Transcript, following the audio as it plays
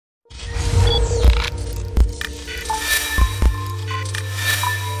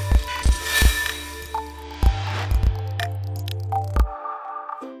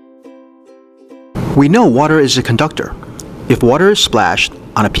We know water is a conductor. If water is splashed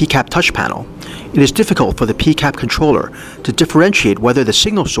on a PCAP touch panel, it is difficult for the PCAP controller to differentiate whether the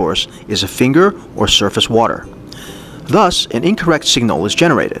signal source is a finger or surface water. Thus, an incorrect signal is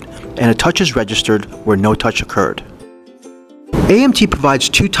generated, and a touch is registered where no touch occurred. AMT provides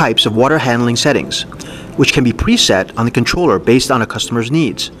two types of water handling settings, which can be preset on the controller based on a customer's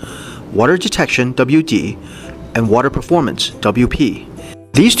needs: water detection, WD, and water performance, WP.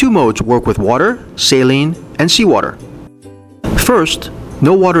 These two modes work with water, saline, and seawater. First,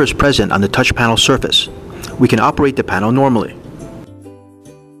 no water is present on the touch panel surface. We can operate the panel normally.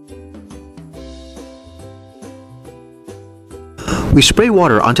 We spray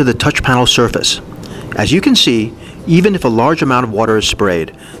water onto the touch panel surface. As you can see, even if a large amount of water is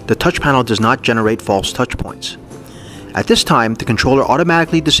sprayed, the touch panel does not generate false touch points. At this time, the controller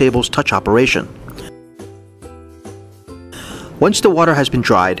automatically disables touch operation. Once the water has been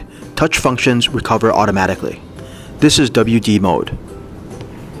dried, touch functions recover automatically. This is WD mode.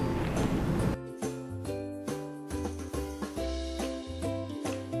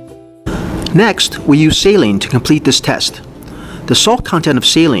 Next, we use saline to complete this test. The salt content of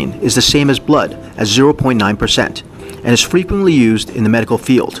saline is the same as blood at 0.9% and is frequently used in the medical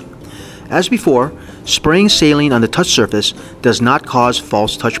field. As before, spraying saline on the touch surface does not cause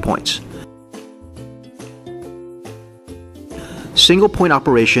false touch points. Single point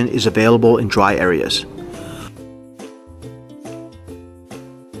operation is available in dry areas.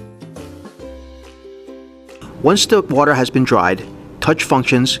 Once the water has been dried, touch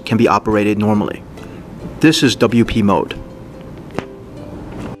functions can be operated normally. This is WP mode.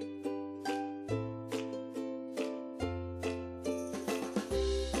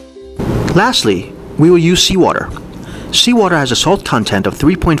 Lastly, we will use seawater. Seawater has a salt content of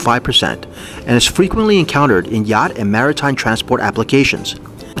 3.5% and is frequently encountered in yacht and maritime transport applications.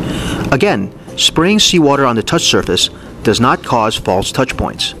 Again, spraying seawater on the touch surface does not cause false touch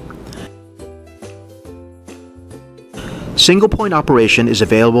points. Single point operation is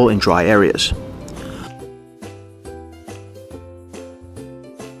available in dry areas.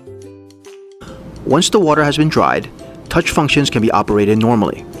 Once the water has been dried, touch functions can be operated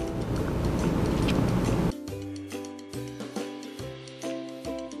normally.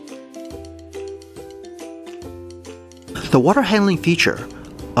 The water handling feature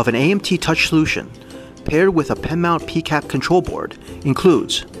of an AMT touch solution paired with a PenMount PCAP control board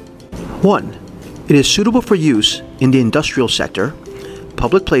includes: 1. It is suitable for use in the industrial sector,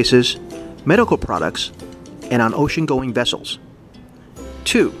 public places, medical products, and on ocean-going vessels.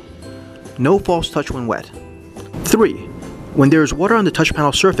 2. No false touch when wet. 3. When there is water on the touch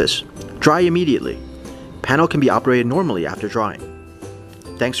panel surface, dry immediately. Panel can be operated normally after drying.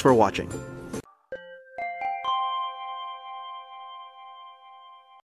 Thanks for watching.